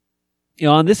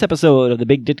On this episode of the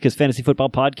Big Ditka's Fantasy Football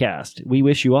Podcast, we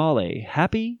wish you all a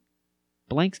happy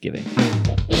Blanksgiving.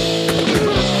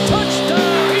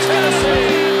 Touchdown! He's got a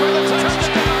man for the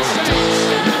touchdown!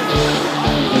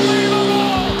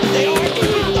 Unbelievable! They are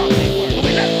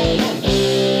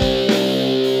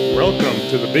Welcome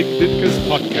to the Big Ditka's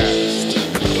Podcast.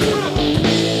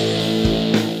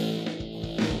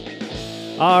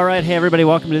 All right, hey everybody,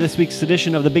 welcome to this week's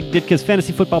edition of the Big Ditka's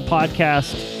Fantasy Football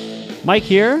Podcast. Mike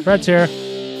here. Fred's here.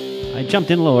 I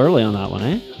jumped in a little early on that one,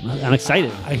 eh? I'm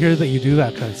excited. I hear that you do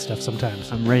that kind of stuff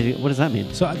sometimes. I'm ready. What does that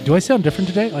mean? So do I sound different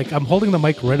today? Like I'm holding the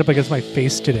mic right up against my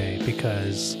face today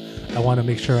because I want to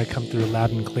make sure I come through loud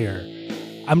and clear.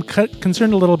 I'm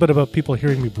concerned a little bit about people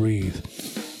hearing me breathe.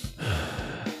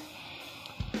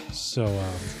 So,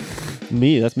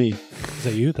 Me, that's me. is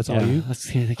that you? That's all you?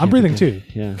 I'm breathing too.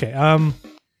 Yeah. Okay.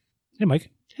 Hey,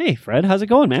 Mike. Hey, Fred, how's it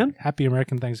going, man? Happy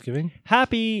American Thanksgiving.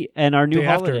 Happy and our new Day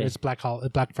after holiday. it's Black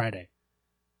Friday.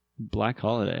 Black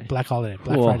Holiday. Black Cool.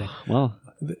 Friday. Well,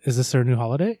 Is this our new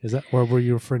holiday? Is that, or were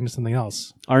you referring to something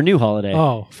else? our new holiday.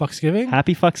 Oh, Fucksgiving?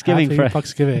 Happy Fucksgiving, Happy Fred.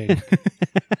 Fucksgiving.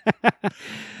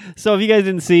 So if you guys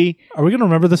didn't see, Are we going to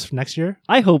remember this for next year?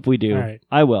 I hope we do. All right.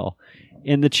 I will.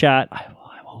 In the chat, I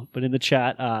won't, but in the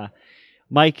chat,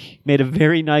 Mike made a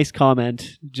very nice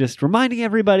comment, just reminding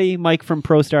everybody, Mike from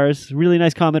ProStars, really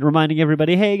nice comment, reminding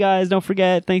everybody, hey guys, don't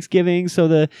forget Thanksgiving.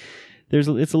 So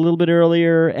it's a little bit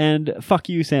earlier, and fuck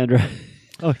you, Sandra.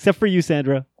 Oh, except for you,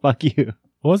 Sandra. Fuck you.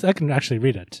 I can actually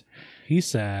read it. He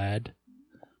said,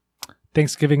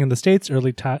 Thanksgiving in the States,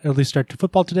 early start to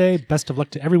football today. Best of luck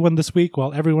to everyone this week.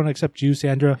 While everyone except you,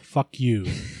 Sandra, fuck you.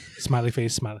 Smiley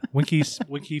face, smiley. Winky face,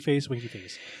 winky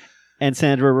face. And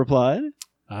Sandra replied,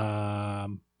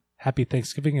 Happy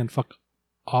Thanksgiving and fuck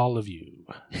all of you.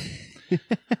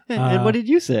 and what did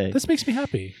you say? This makes me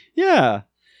happy. Yeah.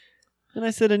 And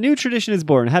I said, a new tradition is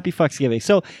born. Happy Fucksgiving.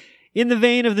 So, in the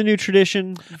vein of the new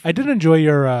tradition, I did enjoy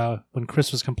your, when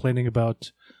Chris was complaining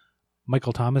about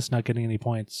Michael Thomas not getting any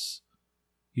points,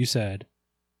 you said,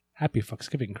 Happy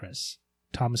Fucksgiving, Chris.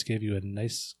 Thomas gave you a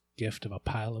nice gift of a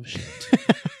pile of shit.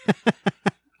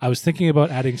 I was thinking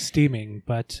about adding steaming,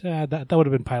 but that would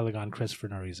have been piling on Chris for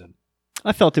no reason.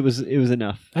 I felt it was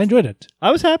enough. I enjoyed it.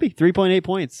 I was happy. 3.8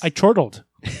 points. I chortled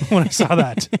when I saw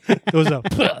that. It was a...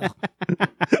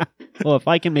 Well, if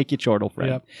I can make you chortle, Fred,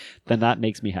 Yep. then that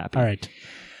makes me happy. All right.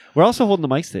 We're also holding the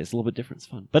mics today. It's a little bit different. It's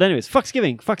fun. But anyways,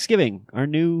 Fucksgiving, our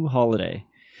new holiday.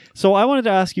 So I wanted to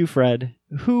ask you, Fred,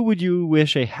 who would you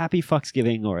wish a happy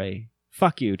Fucksgiving or a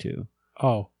fuck you to?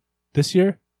 Oh, this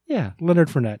year? Yeah. Leonard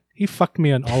Fournette. He fucked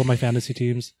me on all of my fantasy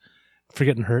teams for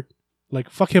getting hurt.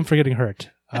 Like, fuck him for getting hurt.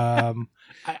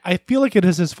 I feel like it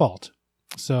is his fault.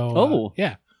 So,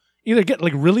 yeah. Either get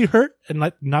like really hurt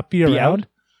and not be around,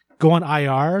 go on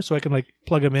IR so I can like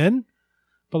plug him in.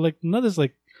 But like none of this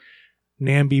like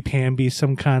namby-pamby,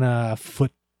 some kind of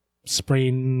foot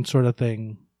sprain sort of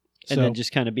thing. And then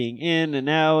just kind of being in and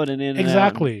out and in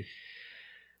exactly. and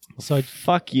out. So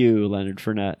fuck you, Leonard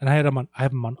Fournette. And I have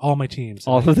him on all my teams.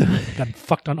 All of them. Got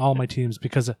fucked on all my teams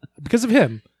because of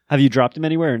him. Have you dropped him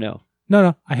anywhere or no?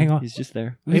 No, I hang on. He's just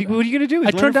there. What are you going to do?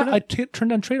 I turned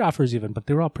down trade offers even, but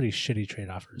they were all pretty shitty trade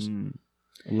offers.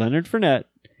 Leonard Fournette.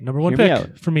 Number one Hear me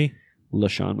pick out. for me.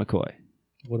 LaShawn McCoy.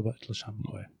 What about LaShawn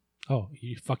McCoy? Oh,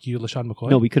 fuck you, LaShawn McCoy?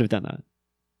 No, we could have done that.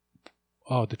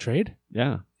 Oh, the trade?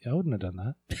 Yeah. Yeah, I wouldn't have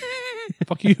done that.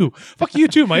 Fuck you. Fuck you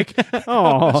too, Mike.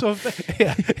 Oh. So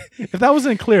if that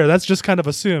wasn't clear, that's just kind of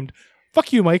assumed.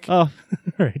 Fuck you, Mike. Oh, All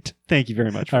right. thank you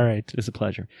very much. All right. It's a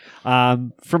pleasure.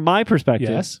 From my perspective,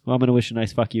 Yes. well, I'm going to wish a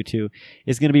nice fuck you too,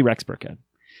 is going to be Rex Burkhead.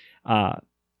 Because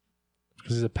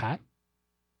he's a Pat?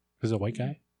 Because he's a white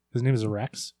guy? His name is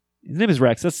Rex? His name is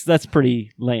Rex. That's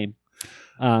pretty lame.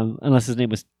 Unless his name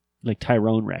was like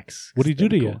Tyrone Rex. What did he do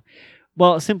to you?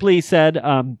 Well, simply said,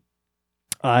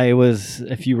 I was,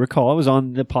 if you recall, I was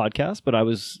on the podcast, but I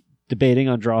was debating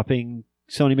on dropping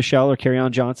Sony Michel or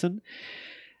Kerryon Johnson.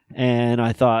 And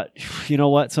I thought, you know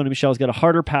what? Sony Michel's got a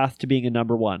harder path to being a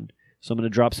number one. So I'm going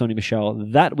to drop Sony Michel.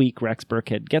 That week, Rex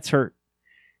Burkhead gets hurt.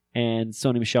 And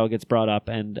Sony Michel gets brought up.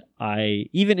 And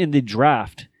even in the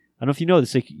draft, I don't know if you know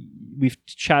this, like, we've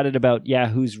chatted about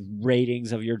Yahoo's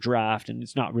ratings of your draft, and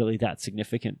it's not really that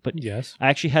significant. But Yes. I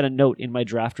actually had a note in my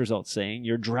draft results saying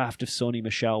your draft of Sony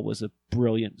Michel was a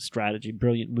brilliant strategy,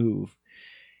 brilliant move.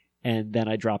 And then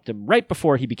I dropped him right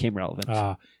before he became relevant.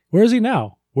 Where is he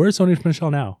now? Where is Sony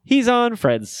Michel now? He's on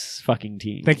Fred's fucking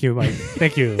team. Thank you, Mike.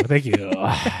 Thank you.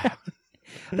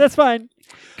 That's fine.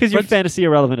 Because you're Fred's- fantasy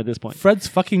irrelevant at this point. Fred's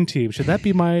fucking team. Should that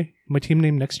be my team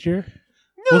name next year?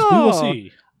 No! We will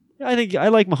see. I think I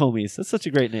like Mahomes. That's such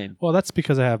a great name. Well, that's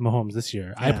because I have Mahomes this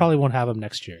year. I Yeah. probably won't have him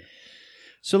next year.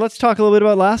 So let's talk a little bit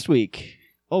about last week.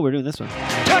 Oh, we're doing this one.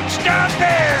 Touchdown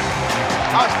Bears!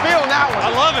 I was feeling that one.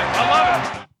 I love it. I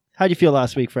love it. How'd you feel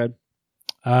last week, Fred?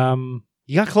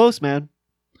 You got close, man.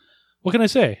 What can I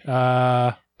say?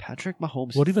 Patrick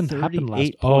Mahomes. What even happened last?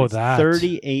 38 Oh, points. that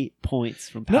 38 points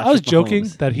from Patrick I was joking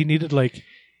Mahomes. that he needed like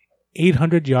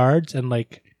 800 yards and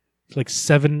like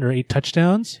 7 or 8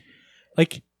 touchdowns.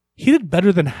 Like he did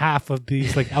better than half of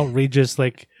these like outrageous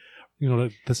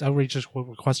this outrageous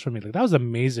request from me. Like that was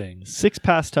amazing. 6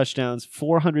 pass touchdowns,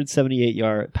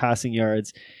 478 passing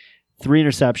yards, 3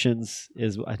 interceptions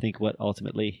is I think what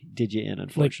ultimately did you in.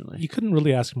 Unfortunately, Like, you couldn't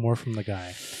really ask more from the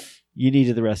guy. You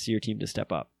needed the rest of your team to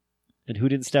step up. And who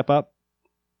didn't step up?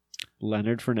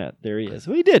 Leonard Fournette. There he is.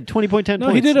 Well, he did. 20.10 points. No,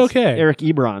 he did okay. Eric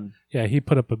Ebron. Yeah, he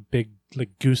put up a big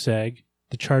like goose egg.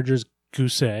 The Chargers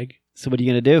goose egg. So what are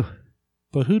you going to do?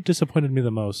 But who disappointed me the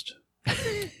most?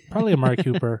 Probably Amari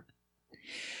Cooper.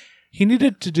 He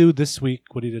needed to do this week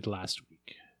what he did last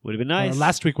week. Would have been nice. Or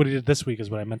last week what he did this week is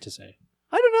what I meant to say.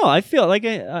 I don't know. I feel like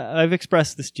I've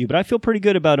expressed this to you, but I feel pretty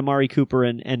good about Amari Cooper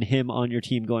and him on your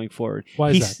team going forward.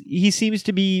 Why is that? He seems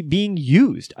to be being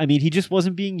used. I mean, he just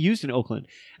wasn't being used in Oakland.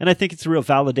 And I think it's a real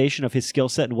validation of his skill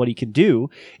set and what he can do.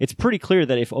 It's pretty clear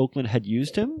that if Oakland had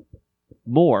used him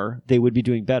more, they would be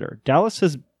doing better. Dallas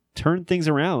has turned things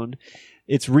around.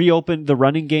 It's reopened the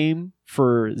running game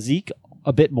for Zeke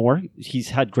a bit more. He's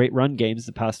had great run games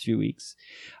the past few weeks.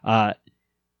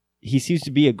 He seems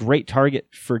to be a great target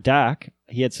for Dak.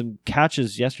 He had some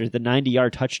catches yesterday. The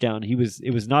 90-yard touchdown. It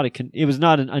was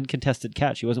not an uncontested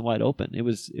catch. He wasn't wide open. It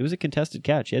was a contested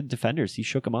catch. He had defenders. He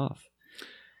shook him off.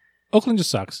 Oakland just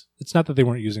sucks. It's not that they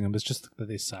weren't using him. It's just that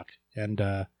they suck. And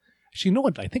actually, you know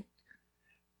what? I think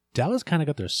Dallas kind of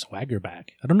got their swagger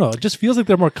back. I don't know. It just feels like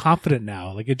they're more confident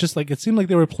now. Like it seemed like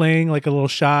they were playing like a little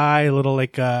shy, a little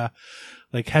like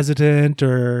hesitant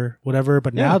or whatever.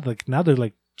 But now they're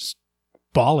like just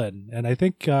balling. And I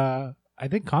think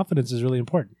confidence is really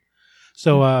important.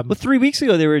 So, well, 3 weeks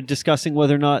ago they were discussing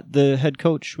whether or not the head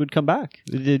coach would come back.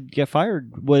 They did get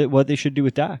fired. What they should do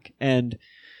with Dak, and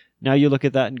now you look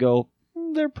at that and go,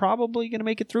 they're probably going to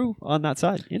make it through on that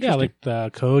side. Yeah, like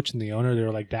the coach and the owner, they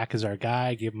were like, Dak is our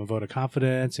guy, gave him a vote of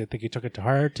confidence. I think he took it to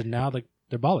heart, and now like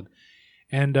they're balling.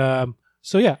 And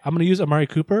so, yeah, I'm going to use Amari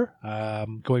Cooper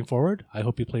going forward. I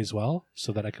hope he plays well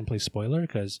so that I can play spoiler,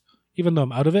 because even though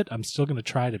I'm out of it, I'm still going to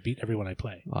try to beat everyone I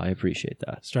play. I appreciate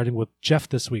that. Starting with Jeff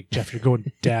this week. Jeff, you're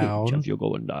going down. Jeff, you're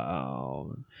going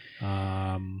down.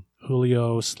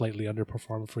 Julio slightly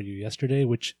underperformed for you yesterday,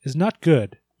 which is not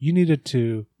good. You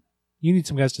need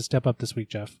some guys to step up this week,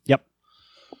 Jeff. Yep.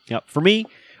 For me,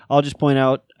 I'll just point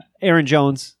out Aaron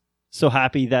Jones. So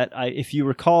happy that if you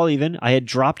recall, even I had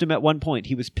dropped him at one point.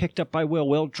 He was picked up by Will.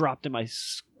 Will dropped him. I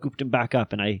scooped him back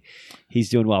up, and he's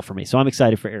doing well for me. So I'm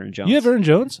excited for Aaron Jones. You have Aaron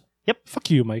Jones? Yep. Fuck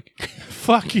you, Mike.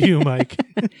 Fuck you, Mike.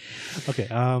 Okay.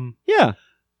 Yeah.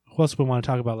 Who else we want to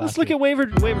talk about last Let's look week? at waiver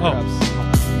drops.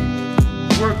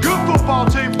 We're a good football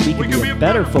team. We can be a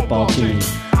better football team.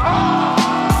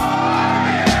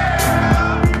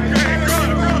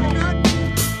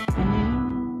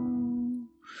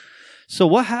 So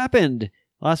what happened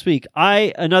last week?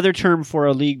 Another term for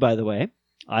a league, by the way.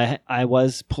 I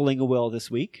was pulling a will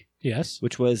this week. Yes.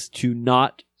 Which was to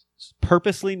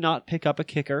purposely not pick up a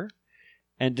kicker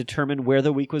and determine where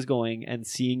the week was going, and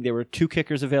seeing there were 2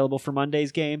 kickers available for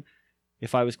Monday's game.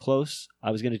 If I was close,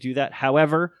 I was going to do that.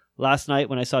 However, last night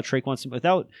when I saw Traquan Smith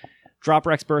out, drop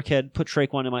Rex Burkhead, put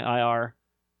Traquan in my IR,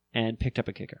 and picked up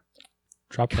a kicker.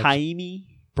 Drop Kaimi.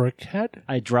 Burkhead?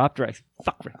 I dropped Rex.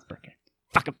 Fuck Rex Burkhead.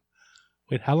 Fuck him.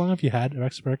 Wait, how long have you had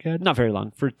Rex Burkhead? Not very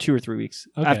long, for 2 or 3 weeks.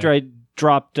 Okay. After I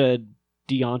dropped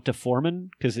Deonta Foreman,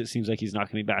 because it seems like he's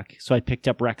not going to be back. So I picked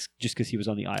up Rex just because he was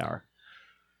on the IR.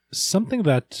 Something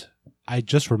that I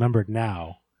just remembered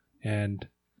now, and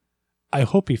I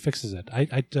hope he fixes it.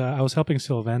 I was helping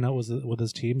Sylvain out with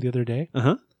his team the other day.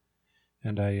 Uh-huh.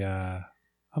 And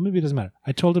maybe it doesn't matter.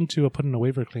 I told him to put in a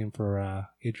waiver claim for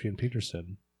Adrian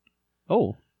Peterson.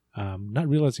 Oh. Not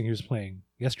realizing he was playing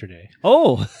yesterday.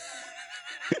 Oh.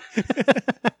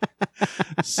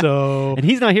 So, and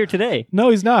he's not here today. No,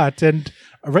 he's not. And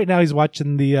right now he's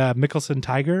watching the Mickelson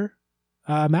Tiger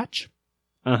match.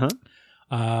 Uh-huh.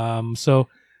 So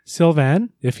Sylvain,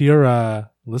 if you're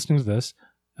listening to this,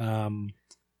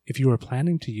 if you were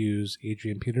planning to use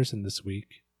Adrian Peterson this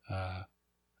week,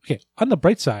 okay, on the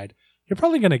bright side, you're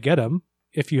probably going to get him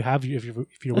if your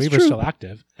waiver's still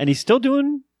active. And he's still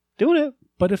doing it.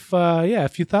 But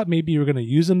if you thought maybe you were going to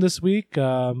use him this week,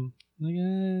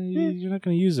 you're not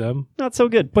going to use him. Not so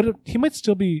good. But he might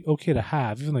still be okay to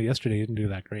have, even though yesterday he didn't do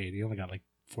that great. He only got like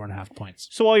 4.5 points.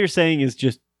 So all you're saying is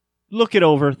just look it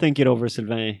over, think it over,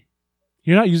 Sylvain.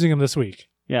 You're not using him this week.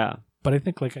 Yeah. But I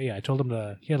think, I told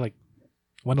him he had,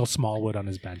 Wendell Smallwood on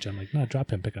his bench. I'm like, no,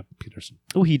 drop him, pick up Peterson.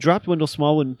 Oh, he dropped Wendell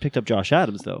Smallwood and picked up Josh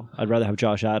Adams, though. I'd rather have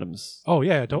Josh Adams. Oh,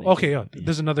 yeah.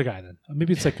 There's another guy then.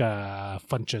 Maybe it's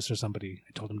Funchess or somebody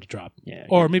I told him to drop. Yeah.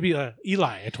 Or maybe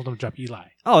Eli. I told him to drop Eli.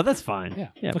 Oh, that's fine.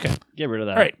 Yeah. Okay. Get rid of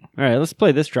that. All right, let's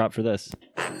play this drop for this.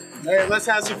 Hey, let's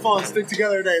have some fun. Stick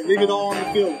together today. Leave it all on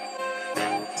the field.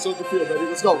 So the field, baby.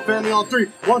 Let's go. Family on 3.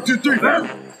 1, 2, 3. Family.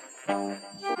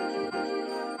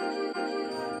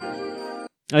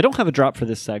 I don't have a drop for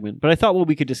this segment, but I thought what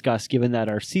we could discuss, given that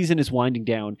our season is winding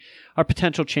down, are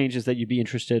potential changes that you'd be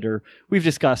interested or we've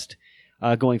discussed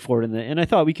going forward. And I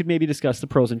thought we could maybe discuss the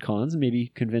pros and cons and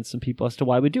maybe convince some people as to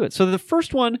why we do it. So the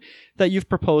first one that you've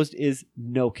proposed is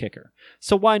no kicker.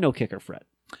 So why no kicker, Fred?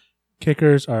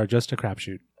 Kickers are just a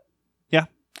crapshoot. Yeah.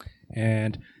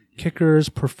 And kickers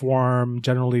perform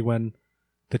generally when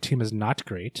the team is not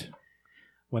great,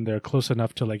 when they're close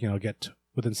enough to get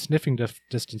within sniffing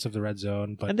distance of the red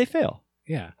zone, and they fail.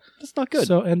 Yeah, that's not good.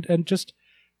 So and just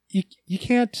you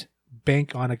can't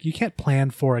bank on you can't plan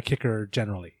for a kicker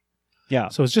generally. Yeah.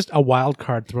 So it's just a wild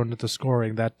card thrown at the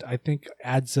scoring that I think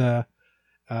adds a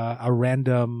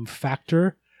random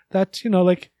factor that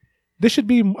this should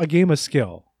be a game of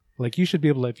skill. You should be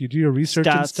able to, if you do your research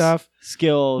Stats, and stuff,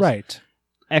 skills, right,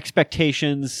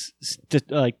 expectations,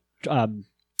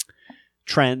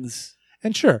 trends,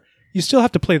 and sure. You still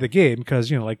have to play the game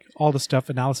because, all the stuff,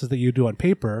 analysis that you do on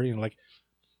paper,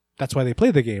 that's why they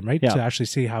play the game, right? Yeah. To actually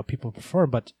see how people perform.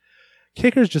 But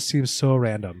kickers just seem so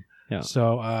random. Yeah.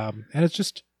 So, and it's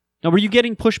just... Now, were you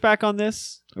getting pushback on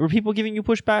this? Were people giving you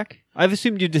pushback? I've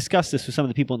assumed you discussed this with some of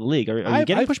the people in the league. Are you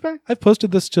getting pushback? I've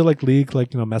posted this to league,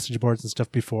 message boards and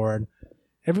stuff before, and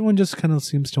everyone just kind of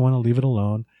seems to want to leave it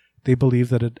alone. They believe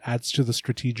that it adds to the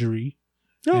strategery.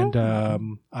 No.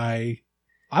 And I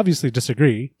obviously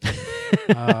disagree.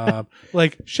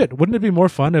 Wouldn't it be more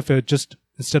fun if it just,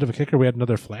 instead of a kicker, we had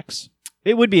another flex?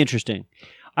 It would be interesting.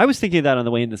 I was thinking of that on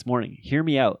the way in this morning. Hear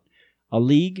me out. A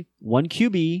league, 1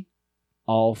 QB,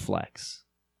 all flex.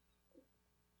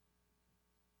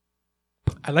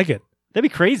 I like it. That'd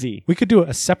be crazy. We could do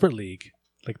a separate league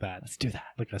like that. Let's do that.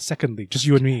 Like a second league, just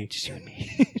you and me. Just you and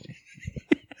me.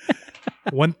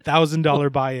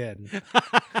 $1,000 buy-in.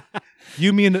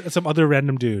 You, me, and some other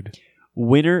random dude.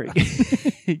 Winner,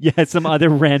 some other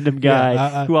random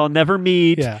guy who I'll never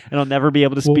meet and I'll never be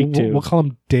able to speak to. We'll call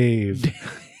him Dave.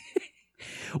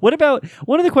 What about,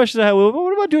 one of the questions I have,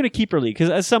 what about doing a keeper league? Because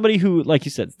as somebody who, like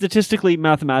you said, statistically,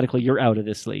 mathematically, you're out of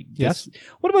this league. Yes.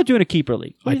 What about doing a keeper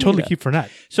league? I totally keep Fournette.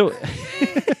 So,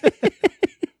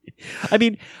 I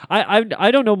mean,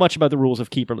 I don't know much about the rules of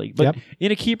keeper league, but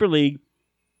in a keeper league,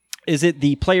 is it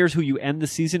the players who you end the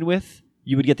season with?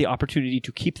 You would get the opportunity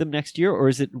to keep them next year, or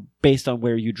is it based on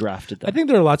where you drafted them? I think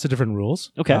there are lots of different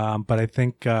rules. Okay. But I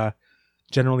think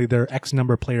generally there are X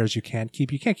number of players you can't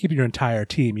keep. You can't keep your entire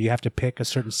team. You have to pick a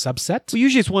certain subset. Well,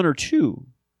 usually it's 1 or 2.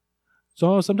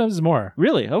 So sometimes it's more.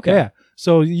 Really? Okay. Yeah.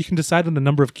 So you can decide on the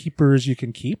number of keepers you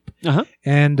can keep. Uh-huh.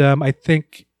 And I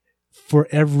think for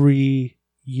every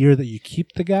year that you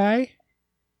keep the guy,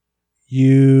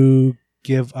 you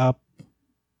give up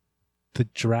the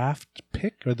draft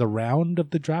pick or the round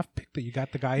of the draft pick that you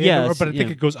got the guy in. But I think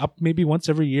it goes up maybe once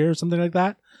every year or something like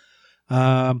that.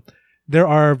 There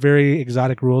are very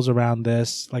exotic rules around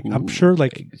this. I'm sure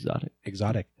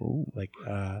exotic. Ooh. Like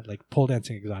pole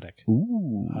dancing exotic.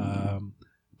 Ooh.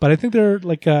 But I think they're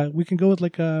we can go with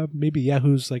maybe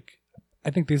Yahoo's I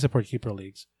think they support keeper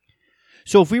leagues.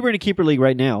 So if we were in a keeper league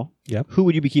right now, Yep. who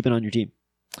would you be keeping on your team?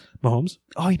 Mahomes.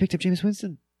 Oh, you picked up Jameis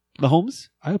Winston. Mahomes?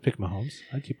 I would pick Mahomes.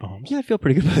 I'd keep Mahomes. Yeah, I feel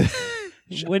pretty good about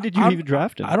it. When did you even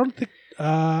draft him? I don't think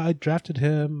I drafted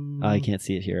him. I can't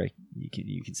see it here.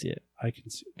 You can see it. I can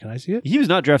see. Can I see it? He was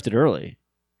not drafted early.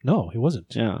 No, he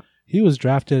wasn't. Yeah. He was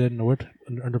drafted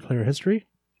under player history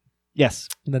Yes.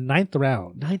 in the 9th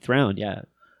round. 9th round, yeah.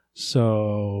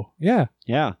 So, yeah.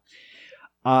 Yeah.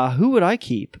 Who would I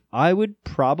keep? I would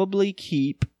probably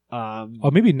keep...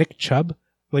 maybe Nick Chubb.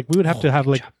 We would have to have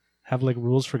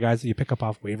rules for guys that you pick up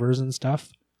off waivers and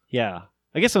stuff. Yeah.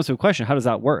 I guess that's a question. How does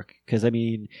that work? Because, I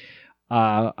mean,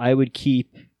 I would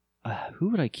keep... who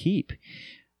would I keep?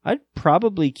 I'd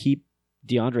probably keep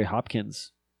DeAndre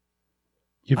Hopkins.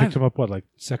 You picked him up,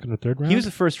 second or third round? He was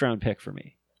a first-round pick for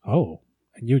me. Oh,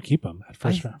 and you would keep him at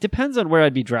first round. Depends on where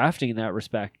I'd be drafting in that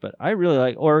respect, but I really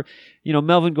like... Or,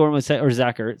 Melvin Gordon or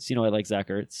Zach Ertz. I like Zach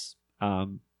Ertz. Or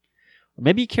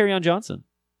maybe Kerryon Johnson.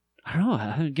 I don't know.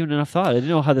 I haven't given enough thought. I didn't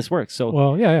know how this works. So,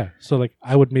 well, yeah. So,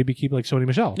 I would maybe keep Sony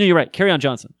Michel. No, you're right. Kerryon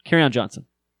Johnson.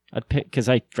 I'd pick because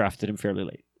I drafted him fairly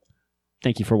late.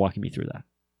 Thank you for walking me through that.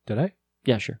 Did I?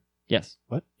 Yeah, sure. Yes.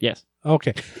 What? Yes.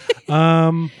 Okay.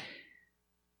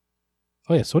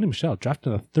 Oh yeah, Sony Michel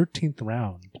drafted in the 13th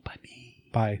round By me.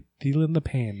 by Thielen the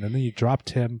Pain, and then you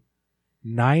dropped him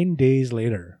 9 days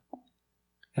later,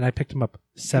 and I picked him up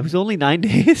It was only 9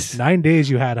 days. 9 days.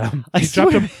 You had him. I You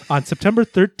dropped swear. him on September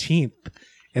 13th,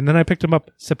 and then I picked him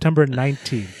up September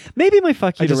 19th. Maybe my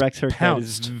fuck you I to just Rex haircut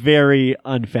pounced. is very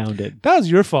unfounded. That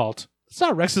was your fault. It's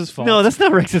not Rex's fault. No, that's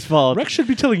not Rex's fault. Rex should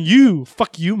be telling you,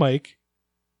 "Fuck you, Mike."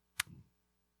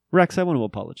 Rex, I want to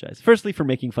apologize. Firstly, for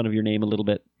making fun of your name a little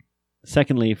bit.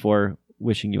 Secondly, for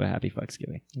wishing you a happy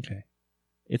Fucksgiving. Okay.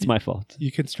 It's my fault.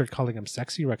 You can start calling him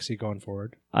Sexy Rexy going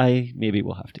forward. I maybe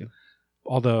will have to.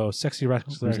 Although Sexy Where's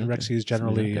that Rexy is there?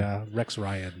 generally Where's Rex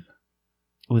Ryan.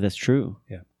 Oh, that's true.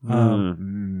 Yeah. All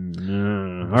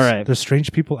right. There's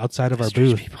strange people outside of our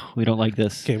Strange booth. people. We don't like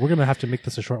this. Okay, we're going to have to make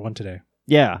this a short one today.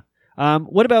 Yeah.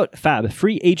 What about FAB,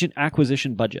 free agent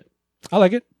acquisition budget? I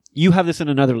like it. You have this in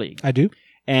another league. I do.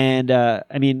 And, I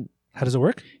mean, How does it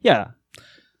work? yeah.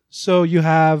 So you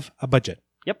have a budget.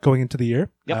 Yep. Going into the year.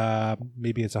 Yep.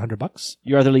 Maybe it's $100.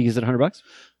 Your other league is at $100?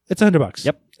 It's $100.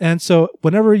 Yep. And so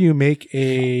whenever you make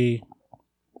a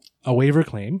waiver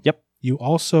claim, Yep. you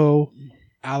also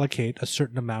allocate a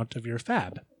certain amount of your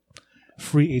FAB,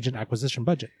 free agent acquisition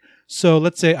budget. So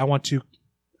let's say I want to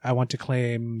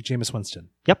claim Jameis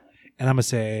Winston. Yep. And I'm gonna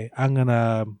say I'm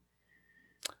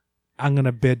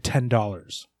gonna bid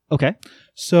 $10. Okay.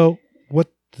 So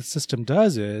what the system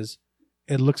does is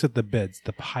it looks at the bids.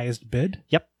 The highest bid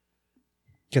Yep.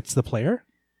 gets the player.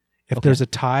 If Okay. there's a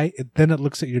tie, then it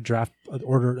looks at your draft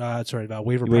order. Waiver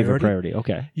Waiver priority. priority.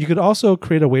 Okay. You could also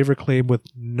create a waiver claim with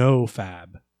no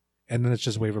FAB, and then it's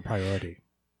just waiver priority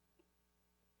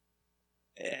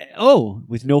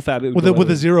With no FAB. It would with go a, by with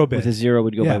a waiver- zero bid. With a zero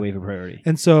would go Yeah. by waiver priority.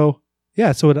 And so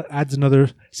so it adds another.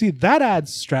 See, that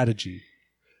adds strategy.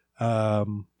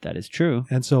 That is true.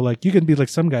 And so like you can be like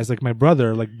some guys like my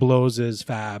brother like blows his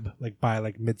FAB like by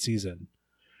like mid-season,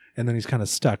 and then he's kind of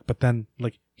stuck. But then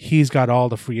like he's got all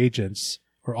the free agents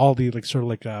or all the like sort of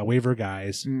like waiver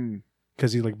guys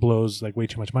because he like blows like way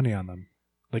too much money on them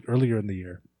like earlier in the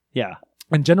year. Yeah.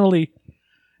 And generally,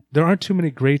 there aren't too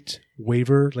many great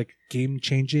waiver like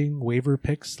game-changing waiver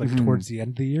picks like Mhm. towards the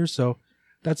end of the year. So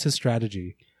that's his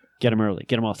strategy. Get him early.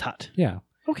 Get him off hot. Yeah.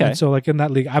 Okay. And so like in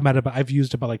that league, I've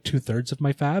used about like 2/3 of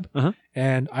my FAB, Uh-huh.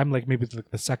 and I'm like maybe like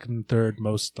the second, third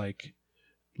most like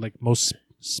most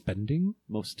spending.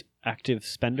 Most active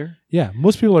spender. Yeah,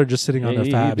 most people are just sitting on their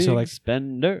Hey, FAB. So big like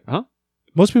spender. Huh?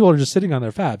 most people are just sitting on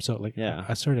their FAB. So like Yeah.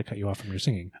 I started to cut you off from your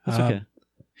singing. That's okay.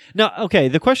 No, okay.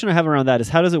 The question I have around that is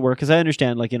how does it work? Because I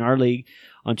understand, like in our league,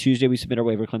 on Tuesday we submit our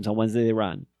waiver claims. On Wednesday they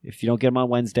run. If you don't get them on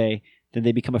Wednesday, then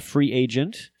they become a free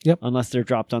agent. Yep. Unless they're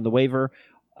dropped on the waiver.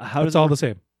 How It's does it all work? the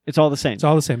same. It's all the same. It's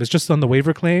all the same. It's just on the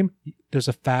waiver claim. There's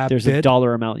a FAB. There's bid. a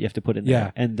dollar amount you have to put in there,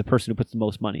 Yeah. and the person who puts the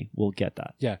most money will get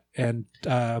that. Yeah, and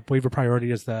waiver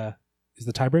priority is the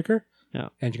tiebreaker. Yeah.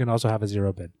 And you can also have a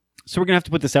zero bid. So we're gonna have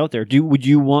to put this out there. Would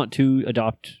you want to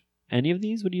adopt any of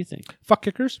these? What do you think? Fuck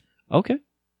kickers. Okay.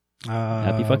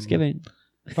 Happy Fucksgiving.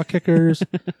 Fuck kickers.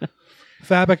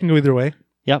 FAB, I can go either way.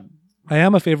 Yep. I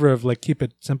am a favor of like keep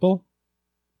it simple.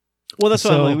 Well, that's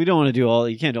what I'm So- like. We don't want to do all.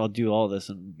 You can't all do all this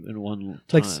in one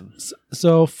Like time.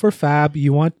 so for FAB,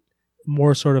 you want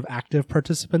more sort of active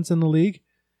participants in the league,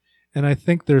 and I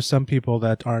think there's some people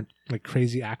that aren't like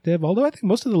crazy active. Although I think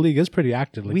most of the league is pretty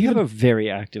active. Like We have even, a very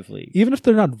active league. even if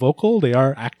they're not vocal, they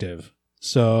are active.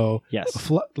 So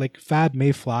Yes. like FAB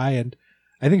may fly, and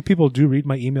I think people do read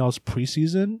my emails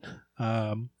preseason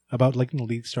about like the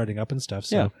league starting up and stuff.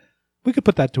 So Yeah. we could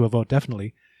put that to a vote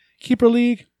definitely. Keeper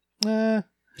league, I'm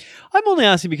only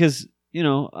asking because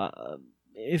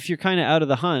if you're kind of out of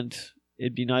the hunt,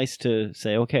 it'd be nice to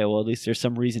say, okay, well, at least there's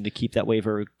some reason to keep that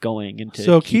waiver going. And to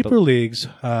so keep keeper leagues,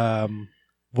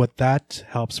 what that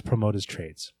helps promote is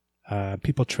trades.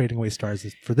 People trading away stars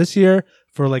for this year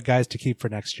for like guys to keep for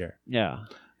next year. Yeah.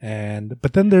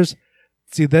 But then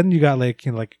then you got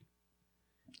like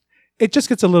it just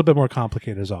gets a little bit more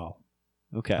complicated is all.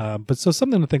 Okay. But so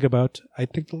something to think about. I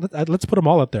think let's put them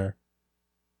all out there.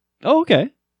 Oh, okay.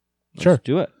 Sure. Let's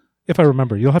do it. If I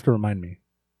remember, you'll have to remind me.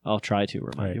 I'll try to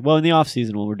remind Right. you. Well, in the off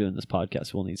season when we're doing this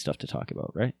podcast, we'll need stuff to talk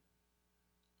about, right?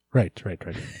 Right.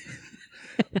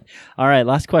 All right.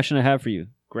 Last question I have for you.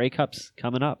 Grey Cups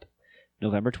coming up.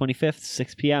 November 25th,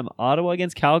 6 p.m. Ottawa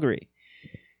against Calgary.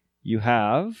 You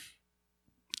have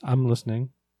I'm listening.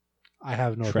 I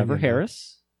have no Trevor opinion.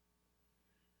 Harris.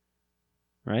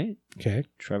 Right? Okay.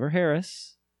 Trevor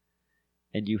Harris.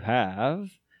 And you have,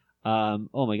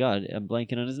 oh my God, I'm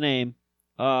blanking on his name.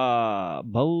 Bo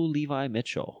Levi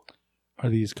Mitchell. Are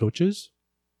these coaches?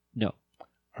 No.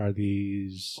 Are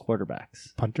these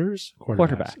Quarterbacks. punters?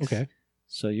 Quarterbacks. Okay.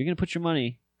 So you're going to put your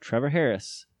money, Trevor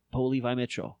Harris, Bo Levi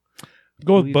Mitchell.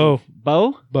 Go with Bo.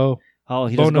 Bo? Bo. Oh,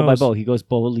 he Bo doesn't go by knows. Bo. He goes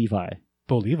Bo Levi.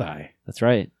 Bo Levi. That's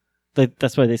right.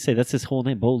 That's why they say that's his whole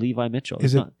name, Bo Levi Mitchell. Is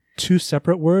It's it not two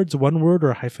separate words, one word,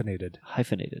 or hyphenated?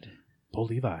 hyphenated. Bo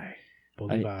Levi. Bo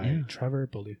Levi. yeah. Trevor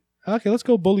Bo Levi. Okay, let's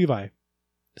go Bo Levi.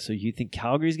 So you think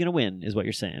Calgary's going to win is what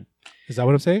you're saying. Is that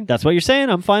what I'm saying? That's what you're saying.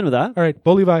 I'm fine with that. All right,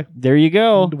 Bo Levi. There you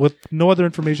go. With no other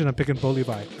information, I'm picking Bo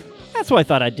Levi. That's what I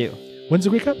thought I'd do. When's the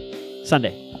Grey Cup?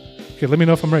 Sunday. Okay, let me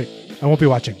know if I'm right. I won't be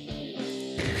watching.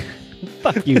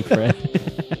 Fuck you, Fred.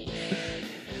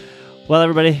 Well,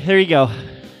 everybody, there you go.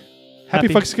 Happy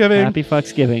Thanksgiving. Happy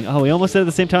Thanksgiving. Oh, we almost said it at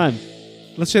the same time.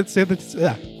 Let's just say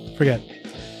that. Forget.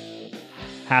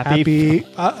 Happy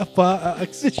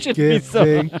It should be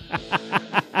so.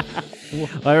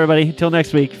 Well, everybody, until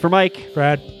next week. For Mike,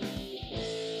 Brad.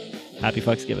 happy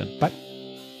Thanksgiving. Bye.